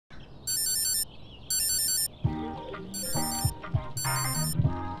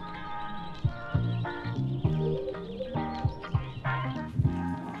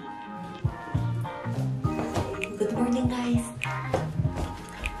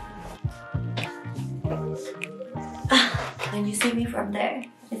Can you see me from there?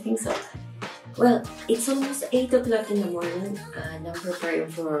 I think so. Well, it's almost 8 o'clock in the morning and I'm preparing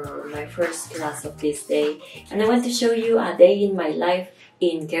for my first class of this day. And I want to show you a day in my life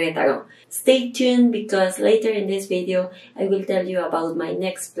in Queretaro. Stay tuned because later in this video, I will tell you about my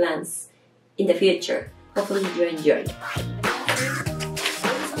next plans in the future. Hopefully you enjoy.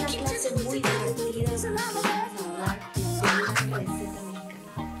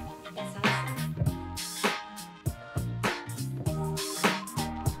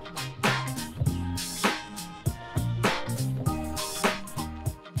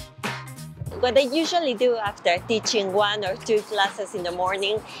 What I usually do after teaching 1 or 2 classes in the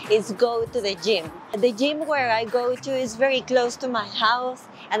morning is go to the gym. The gym where I go to is very close to my house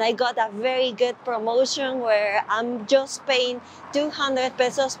and I got a very good promotion where I'm just paying 200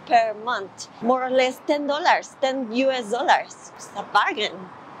 pesos per month, more or less $10, 10 US dollars. It's a bargain.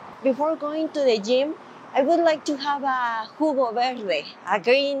 Before going to the gym, I would like to have a jugo verde, a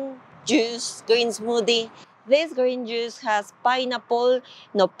green juice, green smoothie. This green juice has pineapple,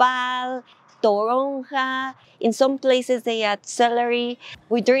 nopal, toronja. In some places they add celery.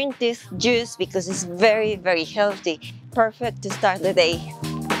 We drink this juice because it's very, very healthy. Perfect to start the day.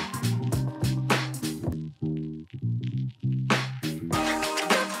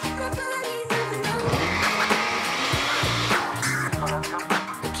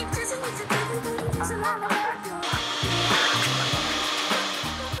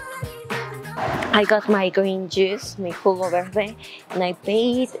 I got my green juice, my jugo verde, and I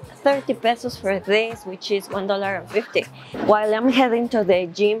paid 30 pesos for this, which is $1.50. While I'm heading to the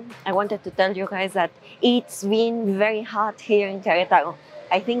gym, I wanted to tell you guys that it's been very hot here in Queretaro.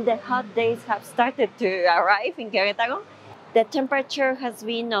 I think the hot days have started to arrive in Queretaro. The temperature has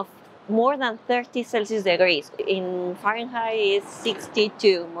been of more than 30 Celsius degrees. In Fahrenheit, it's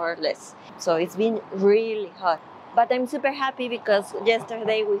 62 more or less. So it's been really hot. But I'm super happy because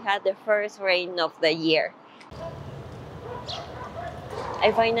yesterday we had the first rain of the year.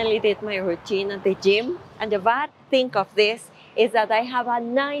 I finally did my routine at the gym. And the bad thing of this is that I have a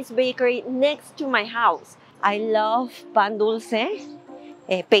nice bakery next to my house. I love pan dulce,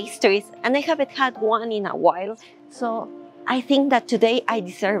 pastries, and I haven't had one in a while. So I think that today I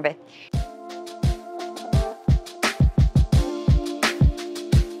deserve it.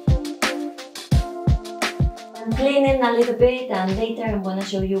 I'm cleaning a little bit and later I'm going to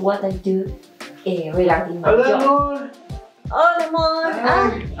show you what I do regarding my job. Hola,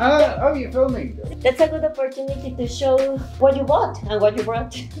 amor! Oh, you're filming? That's a good opportunity to show what you bought and what you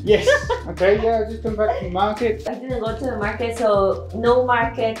brought. Yes. Okay, yeah, I just come back from the market. I didn't go to the market, so no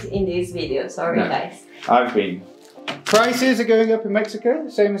market in this video. Sorry, guys. I've been. Prices are going up in Mexico,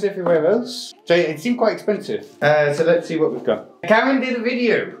 same as everywhere else. So it seemed quite expensive. So let's see what we've got. Karen did a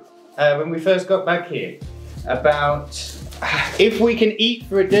video when we first got back here about if we can eat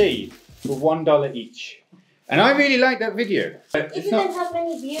for a day for $1 each. And I really liked that video. It didn't have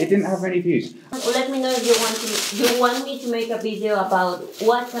many views. It didn't have many views. Let me know if you want me to make a video about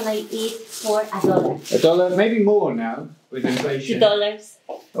what can I eat for $1. $1, maybe more now with inflation. $2.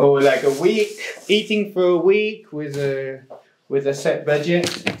 Or like a week, eating for a week with a set budget.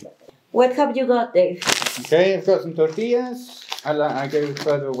 What have you got there? Okay, I've got some tortillas. I go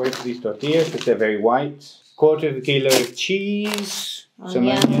further away for these tortillas because they're very white. Quarter of a kilo of cheese, some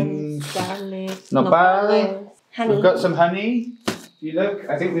onions, garlic, nopal. Honey. We've got some honey. You look,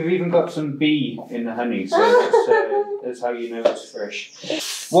 I think we've even got some bee in the honey, so that's how you know it's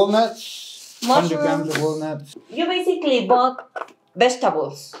fresh. Walnuts, 100 grams of walnuts. You basically bought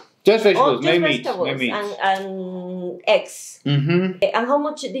vegetables. Just vegetables, just no vegetables meat, no meat. And eggs. Mm-hmm. And how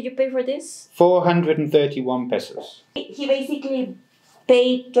much did you pay for this? 431 pesos. He basically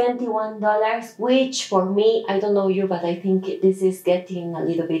paid $21, which for me, I don't know you, but I think this is getting a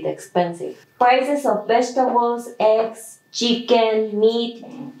little bit expensive. Prices of vegetables, eggs, chicken, meat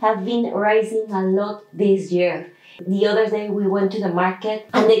have been rising a lot this year. The other day we went to the market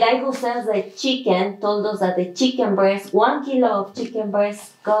and the guy who sells the chicken told us that the chicken breast, 1 kilo of chicken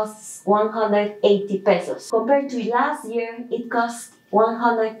breast costs 180 pesos. Compared to last year, it cost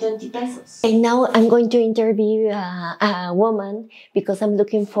 120 pesos. And now I'm going to interview a woman because I'm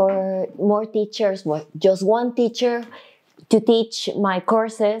looking for more teachers, just one teacher to teach my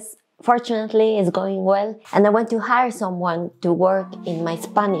courses. Fortunately, it's going well and I want to hire someone to work in my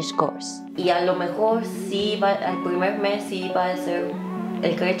Spanish course. Y a lo mejor sí va, al primer mes sí va a ser,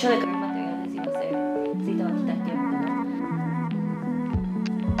 el hecho de crear materiales sí va a ser, sí te va a quitar tiempo, ¿no?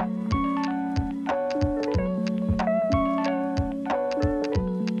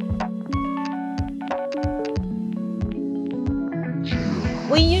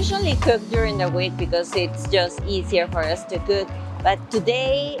 We usually cook during the week because it's just easier for us to cook. But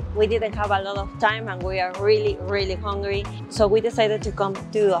today we didn't have a lot of time and we are really hungry. So we decided to come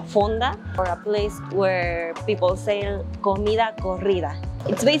to a fonda, or a place where people sell comida corrida.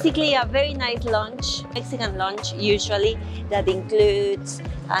 It's basically a very nice lunch, Mexican lunch usually, that includes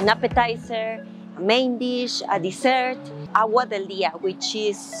an appetizer, a main dish, a dessert, agua del día, which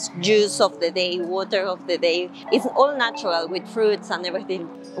is juice of the day, water of the day. It's all natural with fruits and everything.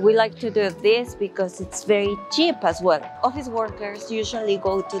 We like to do this because it's very cheap as well. Office workers usually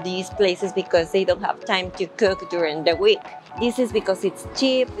go to these places because they don't have time to cook during the week. This is because it's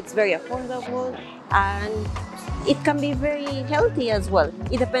cheap, it's very affordable, and it can be very healthy as well.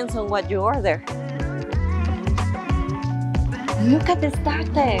 It depends on what you order. Look at the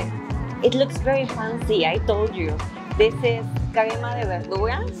starter. It looks very fancy, I told you. This is crema de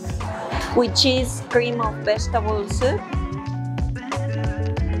verduras, which is cream of vegetable soup.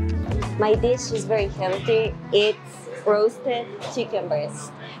 My dish is very healthy. It's roasted chicken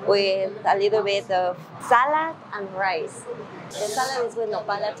breast with a little bit of salad and rice. The salad is with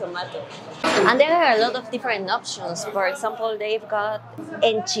nopal tomato. And there are a lot of different options. For example, they've got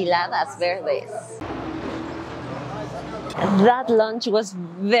enchiladas verdes. That lunch was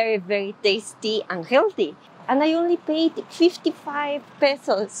very tasty and healthy. And I only paid 55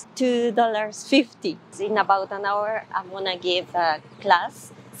 pesos, $2.50. In about an hour, I'm gonna give a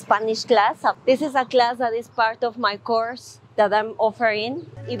class, Spanish class. This is a class that is part of my course that I'm offering.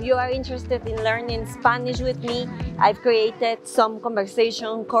 If you are interested in learning Spanish with me, I've created some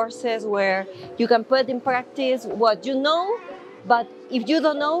conversation courses where you can put in practice what you know, but if you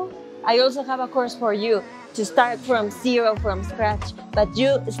don't know, I also have a course for you to start from zero, from scratch, but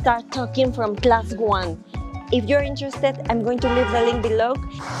you start talking from class 1. If you're interested, I'm going to leave the link below.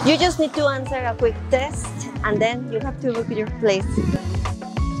 You just need to answer a quick test and then you have to book your place.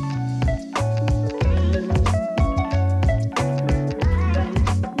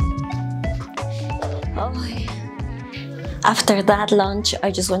 Oh, after that lunch,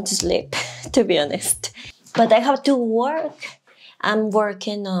 I just want to sleep, to be honest. But I have to work. I'm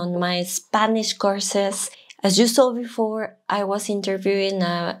working on my Spanish courses. As you saw before, I was interviewing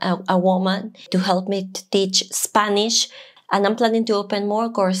a woman to help me to teach Spanish, and I'm planning to open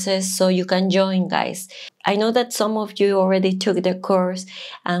more courses so you can join, guys. I know that some of you already took the course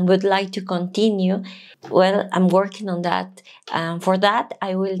and would like to continue. Well, I'm working on that. And for that,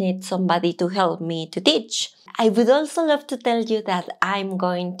 I will need somebody to help me to teach. I would also love to tell you that I'm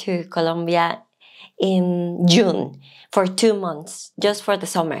going to Colombia in June for 2 months, just for the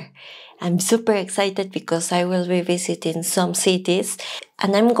summer. I'm super excited because I will be visiting some cities,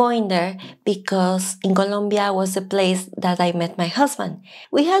 and I'm going there because in Colombia was the place that I met my husband.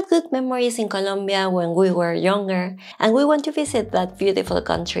 We had good memories in Colombia when we were younger, and we want to visit that beautiful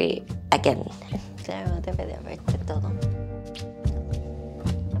country again. Claro, debe de haber de todo.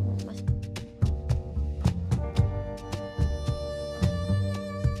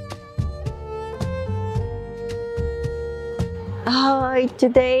 Oh,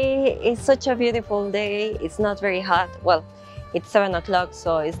 today is such a beautiful day. It's not very hot. Well, it's 7 o'clock,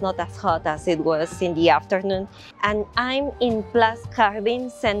 so it's not as hot as it was in the afternoon. And I'm in Plaza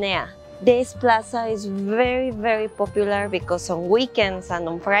Jardín Cenea. This plaza is very popular because on weekends and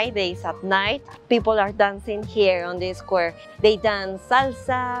on Fridays at night, people are dancing here on this square. They dance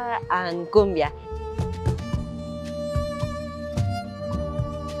salsa and cumbia.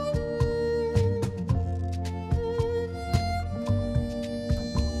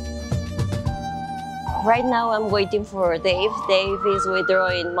 Right now I'm waiting for Dave. Dave is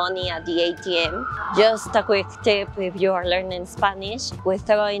withdrawing money at the ATM. Just a quick tip if you are learning Spanish.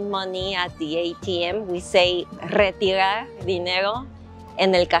 Withdrawing money at the ATM, we say retirar dinero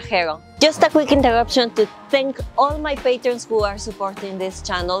en el cajero. Just a quick interruption to thank all my patrons who are supporting this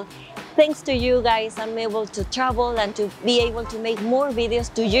channel. Thanks to you guys, I'm able to travel and to be able to make more videos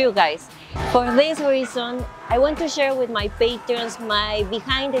to you guys. For this reason, I want to share with my patrons my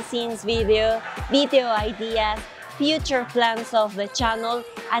behind-the-scenes video ideas, future plans of the channel,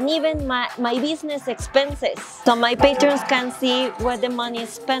 and even my business expenses. So my patrons can see what the money is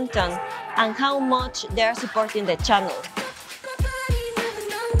spent on and how much they are supporting the channel.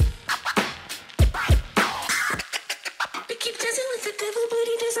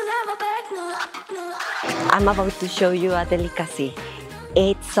 I'm about to show you a delicacy.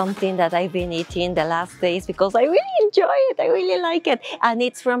 It's something that I've been eating the last days because I really enjoy it, I really like it. And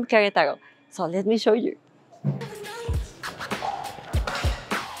it's from Queretaro. So let me show you.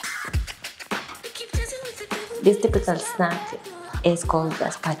 This typical snack is called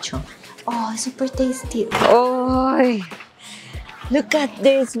gazpacho. Oh, it's super tasty. Oh, Look at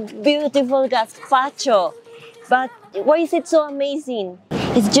this beautiful gazpacho. But why is it so amazing?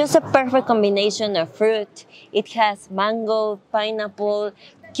 It's just a perfect combination of fruit. It has mango, pineapple,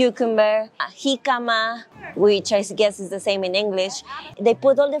 cucumber, jicama, which I guess is the same in English. They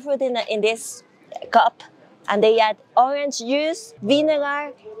put all the fruit in this cup and they add orange juice,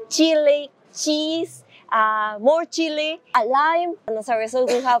 vinegar, chili, cheese, more chili, a lime, and as a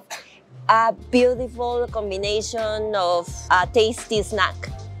result we have a beautiful combination of a tasty snack.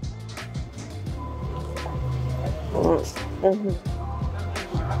 Mm-hmm.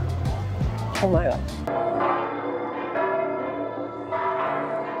 Oh my god.